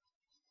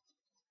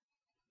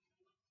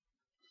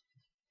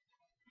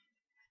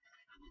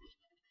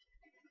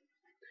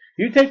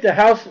 You take the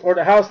house or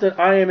the house that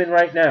I am in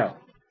right now.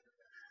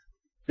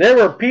 There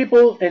were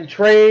people in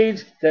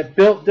trades that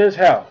built this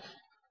house.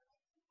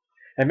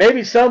 And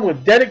maybe some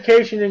with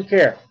dedication and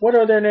care. What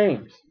are their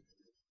names?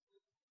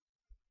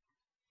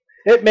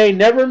 It may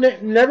never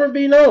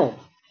be known.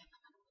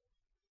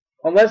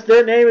 Unless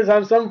their name is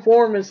on some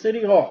form in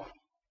City Hall.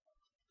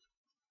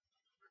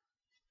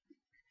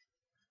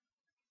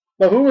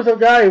 But who was the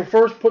guy who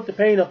first put the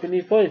paint up in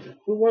these places?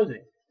 Who was he?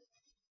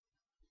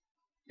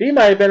 He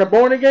might have been a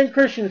born-again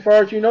Christian as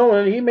far as you know,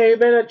 and he may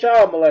have been a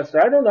child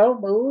molester. I don't know,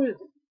 but who is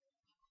he?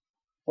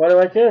 What do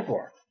I care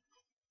for?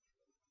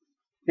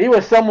 He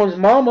was someone's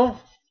mama.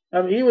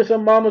 I mean, he was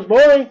some mama's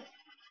boy.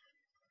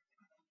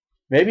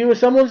 Maybe he was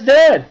someone's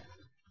dad.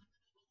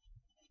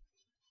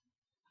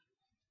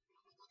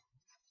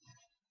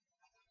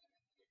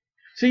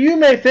 So you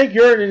may think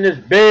you're in this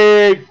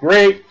big,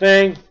 great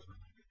thing.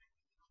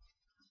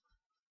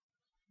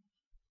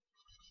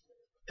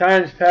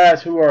 Times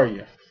past, who are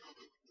you?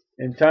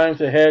 In times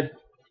ahead,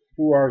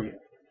 who are you?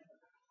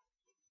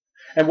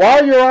 And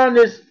while you're on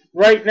this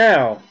right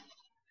now,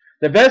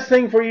 the best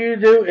thing for you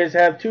to do is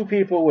have two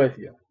people with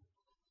you.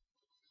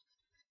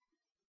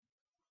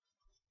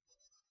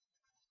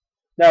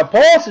 Now,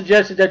 Paul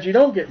suggested that you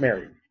don't get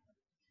married.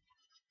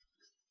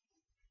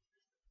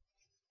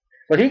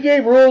 But he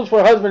gave rules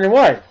for husband and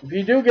wife if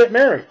you do get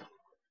married.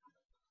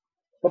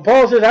 But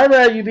Paul says, I'd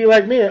rather you be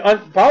like me,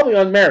 probably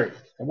unmarried.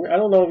 I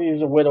don't know if he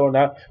was a widow or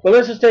not, but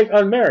let's just take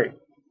unmarried.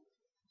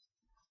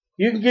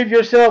 You can give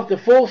yourself the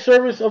full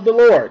service of the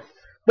Lord.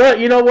 But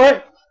you know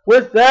what?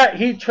 With that,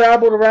 he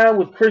traveled around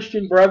with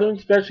Christian brethren,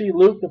 especially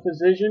Luke, the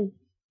physician.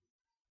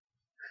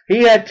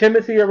 He had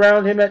Timothy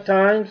around him at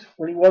times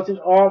when he wasn't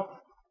off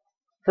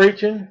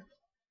preaching.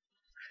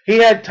 He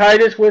had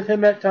Titus with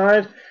him at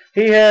times.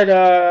 He had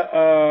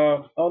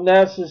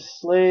Onesimus'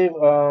 slave,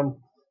 can't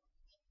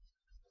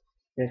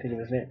think of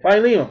his name,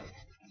 Philemon,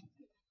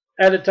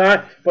 at a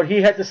time, but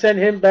he had to send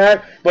him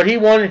back. But he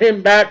wanted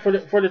him back for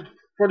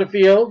the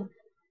field.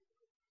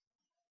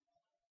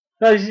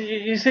 Now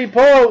you see,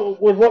 Paul,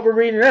 with what we're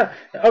reading now,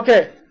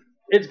 okay,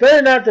 it's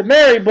better not to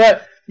marry,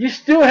 but you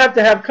still have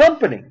to have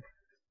company.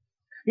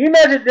 You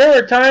imagine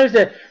there are times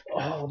that,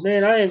 oh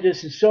man, I am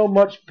just in so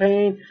much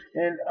pain,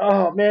 and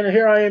oh man,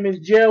 here I am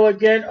in jail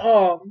again.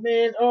 Oh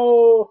man,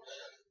 oh,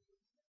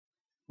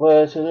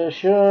 blessed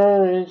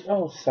assurance.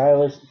 Oh,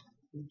 Silas,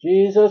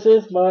 Jesus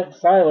is my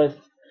Silas.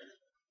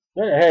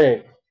 Got a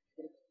headache.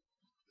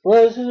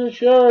 Blessed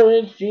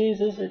assurance,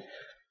 Jesus is.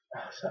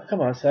 Oh,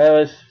 come on,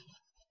 Silas.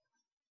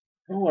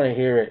 I don't want to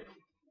hear it.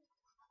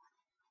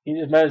 He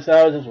just made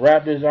Silas just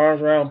wrapped his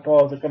arms around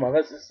Paul and said, come on,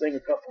 let's just sing a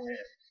couple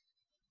minutes.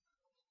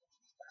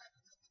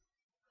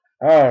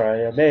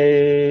 Alright,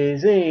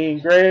 amazing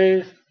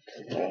grace.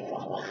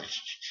 All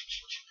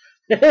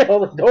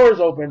the doors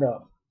opened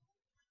up.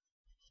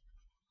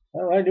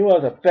 Well, I knew I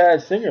was a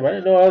bad singer, but I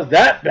didn't know I was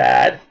that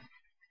bad.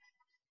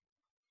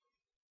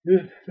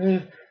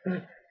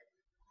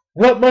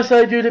 What must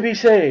I do to be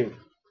saved?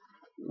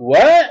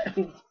 What?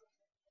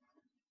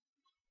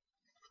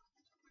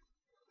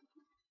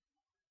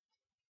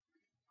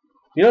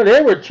 You know,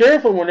 they were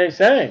cheerful when they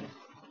sang.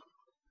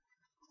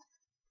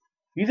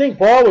 You think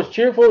Paul was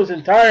cheerful his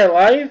entire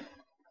life?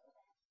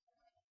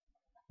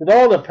 With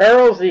all the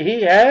perils that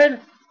he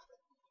had?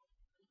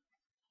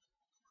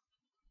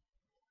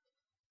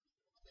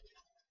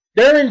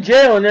 They're in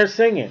jail and they're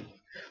singing.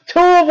 Two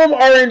of them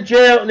are in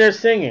jail and they're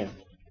singing.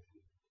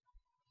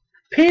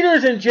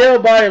 Peter's in jail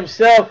by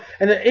himself,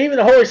 and even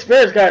the Holy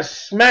Spirit's got to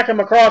smack him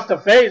across the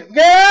face.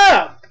 Get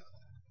up!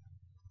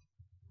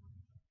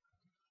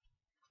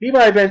 He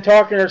might have been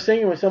talking or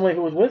singing with somebody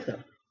who was with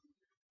him.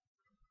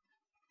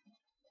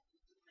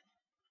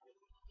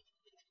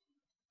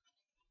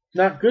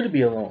 Not good to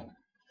be alone.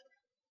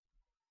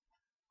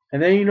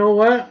 And then you know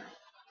what?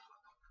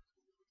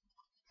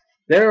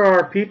 There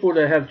are people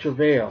that have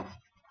travail.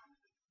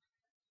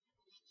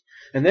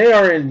 And they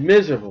are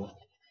miserable.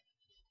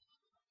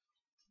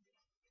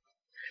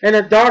 And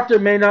a doctor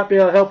may not be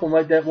able to help them,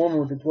 like that woman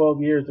with the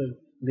 12 years of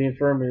the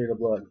infirmity of the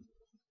blood.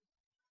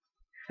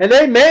 And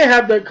they may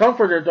have the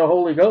comforter of the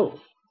Holy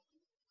Ghost.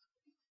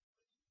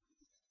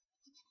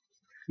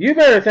 You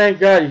better thank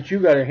God that you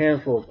got a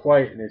handful of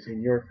quietness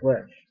in your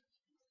flesh.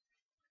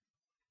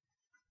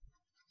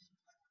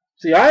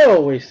 See, I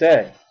always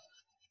say,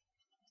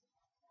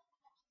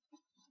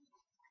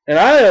 and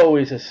I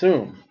always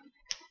assume,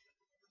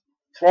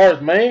 as far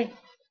as me,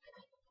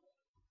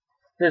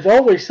 there's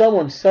always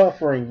someone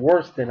suffering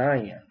worse than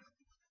I am.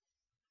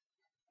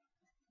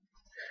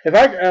 If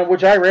I,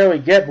 which I rarely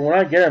get, but when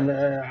I get them,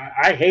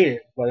 I hate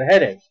it for the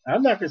headache.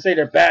 I'm not going to say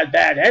they're bad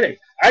headaches.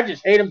 I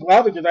just hate them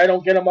probably because I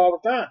don't get them all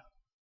the time.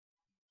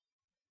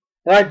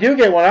 When I do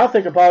get one, I'll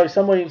think of probably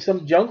somebody in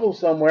some jungle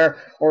somewhere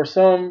or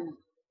some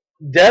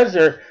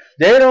desert.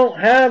 They don't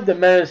have the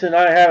medicine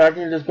I have. I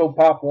can just go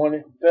pop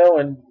one pill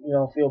and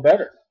feel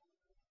better.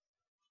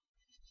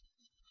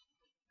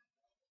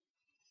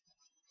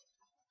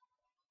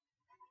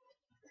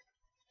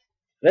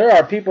 There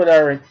are people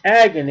that are in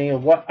agony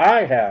of what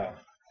I have,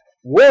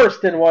 worse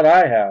than what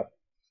I have.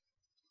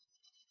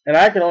 And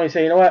I can only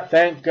say, you know what,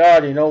 thank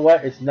God, you know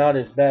what, it's not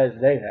as bad as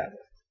they have it.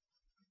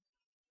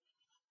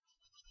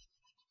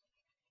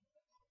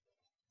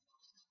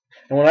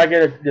 And when I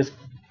get this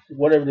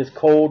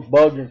cold,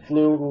 bug and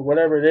flu, or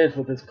whatever it is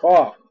with this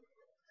cough,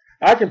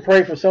 I can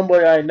pray for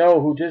somebody I know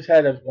who just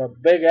had a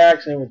big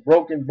accident with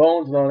broken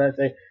bones and all that, and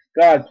say,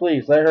 God,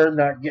 please, let her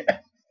not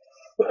get...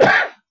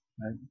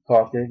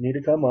 Cough didn't need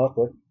to come up,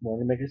 but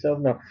want to make yourself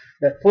know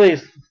that,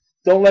 please,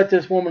 don't let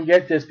this woman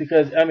get this,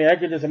 because, I mean, I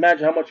can just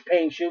imagine how much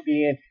pain she'll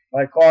be in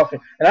by coughing.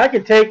 And I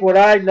can take what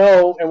I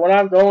know and what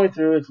I'm going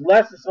through, it's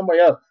less than somebody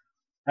else.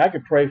 I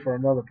could pray for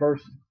another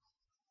person.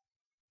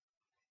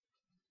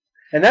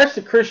 And that's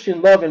the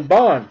Christian love and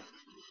bond.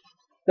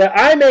 That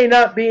I may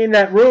not be in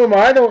that room,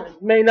 or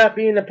may not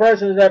be in the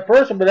presence of that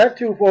person, but that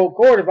twofold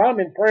cord, if I'm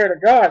in prayer to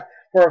God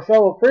for a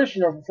fellow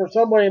Christian, or for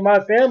somebody in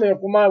my family, or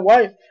for my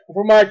wife, or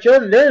for my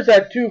children, there's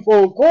that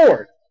twofold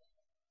cord.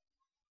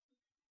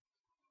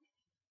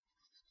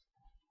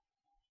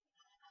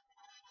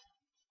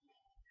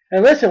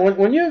 And listen,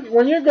 when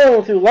you're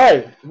going through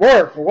life,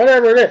 work, or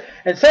whatever it is,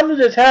 and something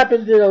just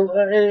happens, and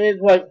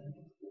it's like,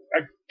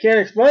 I can't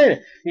explain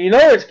it. You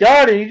know it's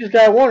God, and you just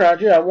gotta wonder,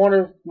 I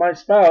wonder if my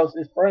spouse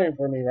is praying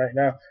for me right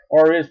now,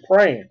 or is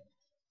praying.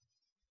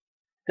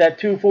 That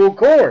twofold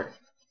cord.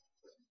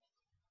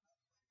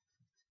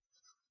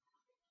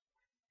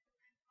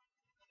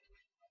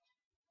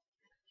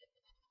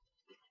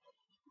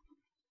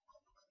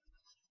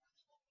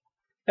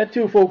 That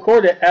twofold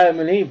cord that Adam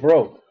and Eve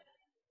broke.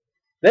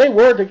 They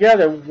were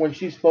together when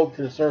she spoke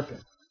to the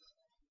serpent.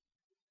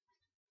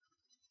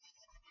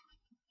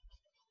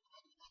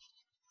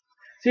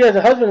 See, as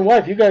a husband and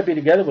wife, you got to be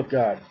together with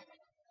God.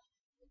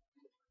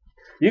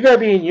 You got to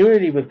be in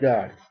unity with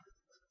God.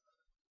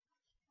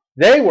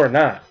 They were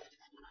not.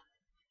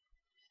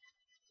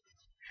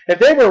 If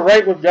they were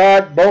right with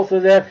God, both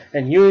of them,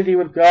 and unity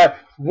with God,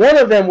 one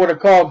of them would have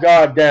called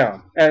God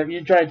down. And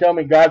you trying to tell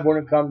me God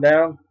wouldn't come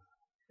down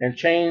and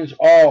change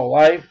all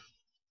life?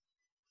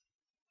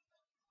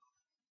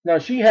 No,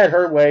 she had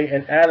her way,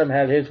 and Adam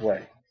had his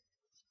way.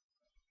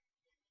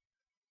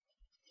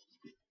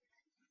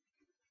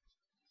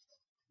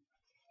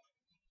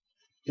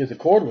 Because the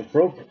cord was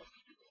broken.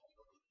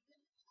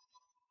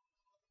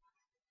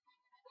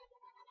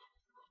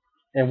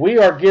 And we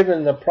are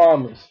given the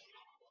promise,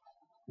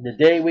 the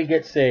day we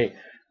get saved,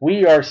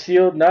 we are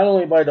sealed not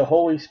only by the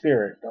Holy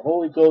Spirit, the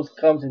Holy Ghost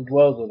comes and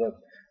dwells with us.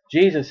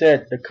 Jesus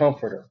said, the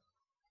Comforter.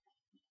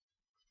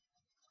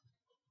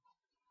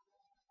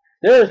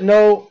 There is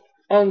no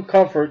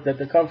uncomfort that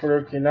the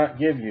Comforter cannot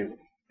give you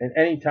in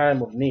any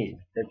time of need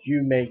that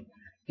you may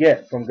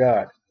get from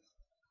God.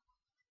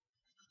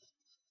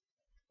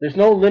 There's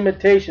no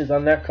limitations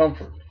on that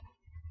comfort.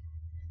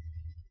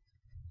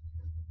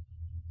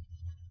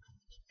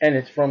 And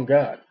it's from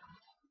God.